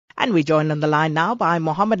And we're joined on the line now by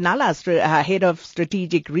Mohammed Nalla, Head of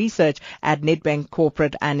Strategic Research at Nedbank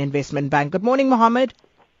Corporate and Investment Bank. Good morning, Mohammed.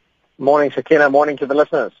 Morning, Sakina. Morning to the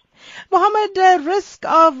listeners. Mohammed, risk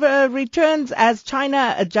of returns as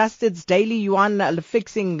China adjusts its daily yuan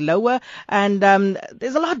fixing lower, and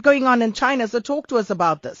there's a lot going on in China, so talk to us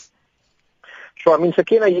about this. Sure. I mean,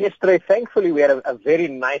 Sakina, yesterday, thankfully, we had a very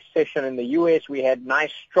nice session in the U.S. We had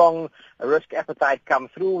nice, strong risk appetite come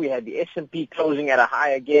through. We had the S&P closing at a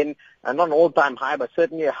high again, not an all-time high, but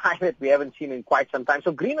certainly a high that we haven't seen in quite some time.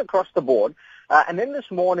 So green across the board. And then this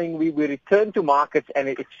morning, we returned to markets, and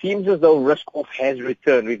it seems as though risk-off has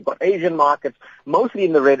returned. We've got Asian markets mostly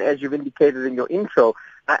in the red, as you've indicated in your intro.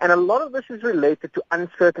 And a lot of this is related to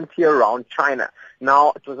uncertainty around China.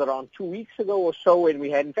 Now, it was around 2 weeks ago or so when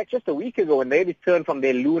we had, in fact, just a week ago when they returned from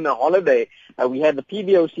their lunar holiday, we had the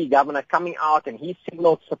PBOC governor coming out and he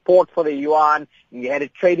signaled support for the yuan, and we had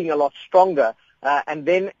it trading a lot stronger. And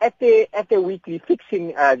then at their weekly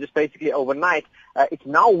fixing, just basically overnight, it's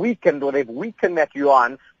now weakened, or they've weakened that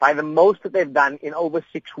yuan by the most that they've done in over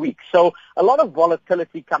 6 weeks. So a lot of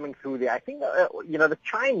volatility coming through there. I think, the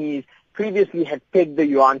Chinese previously had pegged the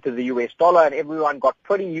yuan to the US dollar, and everyone got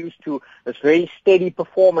pretty used to this very steady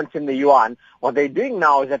performance in the yuan. What they're doing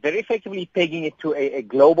now is that they're effectively pegging it to a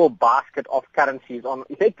global basket of currencies on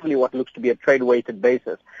effectively what looks to be a trade-weighted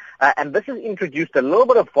basis. And this has introduced a little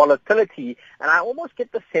bit of volatility, and I almost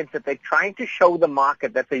get the sense that they're trying to show the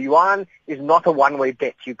market that the yuan is not a one-way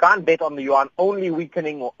bet. You can't bet on the yuan only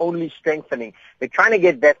weakening or only strengthening. They're trying to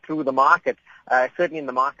get that through the market, certainly in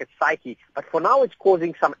the market psyche. But for now, it's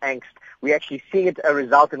causing some angst. We're actually seeing it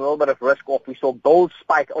result in a little bit of risk off. We saw gold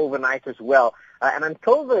spike overnight as well. And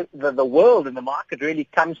until the world and the market really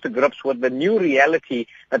comes to grips with the new reality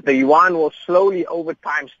that the yuan will slowly over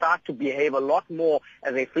time start to behave a lot more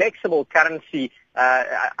as a flexible currency,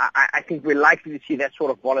 I think we're likely to see that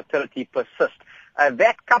sort of volatility persist.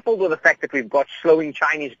 That coupled with the fact that we've got slowing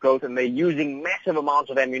Chinese growth and they're using massive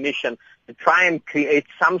amounts of ammunition to try and create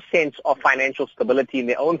some sense of financial stability in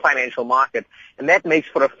their own financial market, and that makes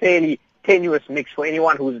for a fairly tenuous mix for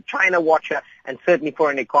anyone who's a China watcher, and certainly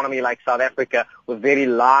for an economy like South Africa with very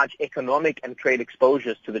large economic and trade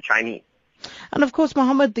exposures to the Chinese. And of course,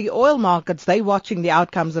 Mohammed, the oil markets, they're watching the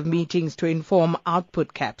outcomes of meetings to inform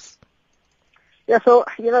output caps. Yeah, so,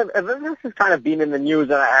 this has kind of been in the news,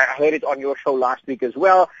 and I heard it on your show last week as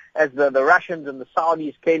well, as the Russians and the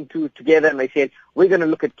Saudis came together and they said, we're going to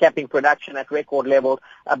look at capping production at record levels,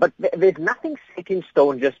 but there's nothing set in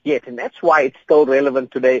stone just yet, and that's why it's still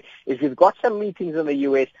relevant today, is we've got some meetings in the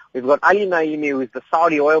U.S., we've got Ali Naimi, who's the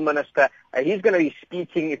Saudi oil minister, he's going to be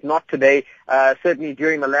speaking, if not today, certainly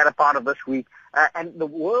during the latter part of this week, and the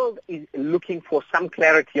world is looking for some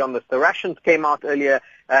clarity on this. The Russians came out earlier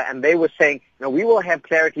and they were saying, we will have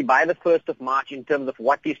clarity by the 1st of March in terms of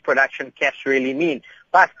what these production caps really mean.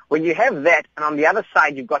 But when you have that, and on the other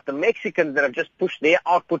side you've got the Mexicans that have just pushed their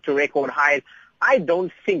output to record highs, I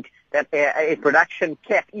don't think that a production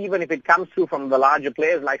cap, even if it comes through from the larger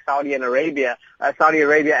players like Saudi Arabia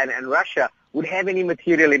and Russia, would have any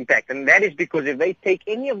material impact. And that is because if they take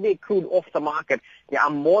any of their crude off the market, there are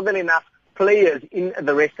more than enough players in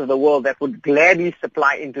the rest of the world that would gladly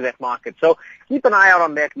supply into that market. So keep an eye out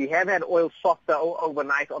on that. We have had oil softer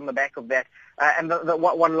overnight on the back of that. And the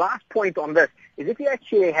one last point on this is if you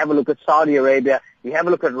actually have a look at Saudi Arabia, you have a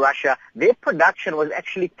look at Russia, their production was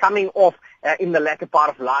actually coming off in the latter part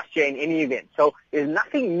of last year in any event. So there's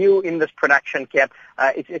nothing new in this production cap.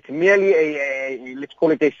 It's merely let's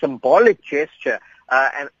call it a symbolic gesture.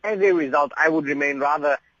 And as a result, I would remain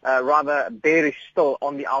rather bearish still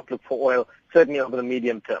on the outlook for oil, certainly over the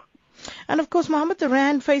medium term. And of course, Mohammed, the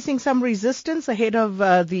rand facing some resistance ahead of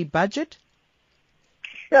the budget?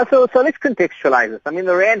 Yeah, so let's contextualize this. I mean,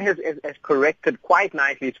 the rand has corrected quite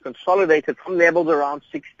nicely. It's consolidated from levels around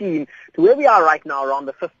 16 to where we are right now, around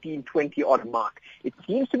the 15, 20 odd mark. It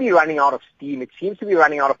seems to be running out of steam. It seems to be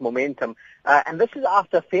running out of momentum. And this is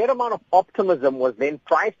after a fair amount of optimism was then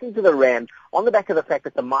priced into the rand on the back of the fact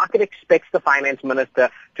that the market expects the finance minister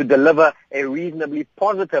to deliver a reasonably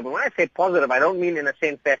positive. And when I say positive, I don't mean in a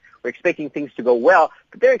sense that we're expecting things to go well,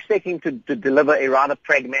 but they're expecting to deliver a rather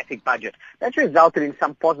pragmatic budget. That's resulted in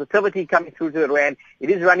some positivity coming through to the rand. It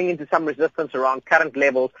is running into some resistance around current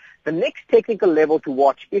levels. The next technical level to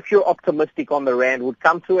watch, if you're optimistic on the rand, would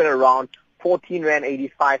come through at around 14 Rand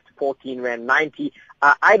 85 to 14 Rand 90.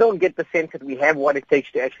 I don't get the sense that we have what it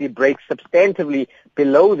takes to actually break substantively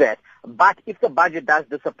below that. But if the budget does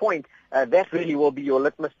disappoint, that really will be your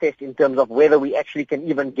litmus test in terms of whether we actually can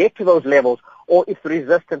even get to those levels or if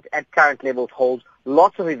resistance at current levels holds.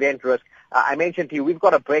 Lots of event risk. I mentioned to you, we've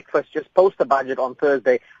got a breakfast just post the budget on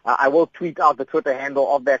Thursday. I will tweet out the Twitter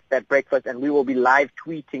handle of that breakfast, and we will be live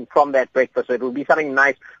tweeting from that breakfast. So it will be something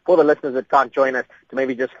nice for the listeners that can't join us to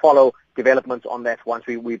maybe just follow developments on that once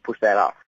we push that out.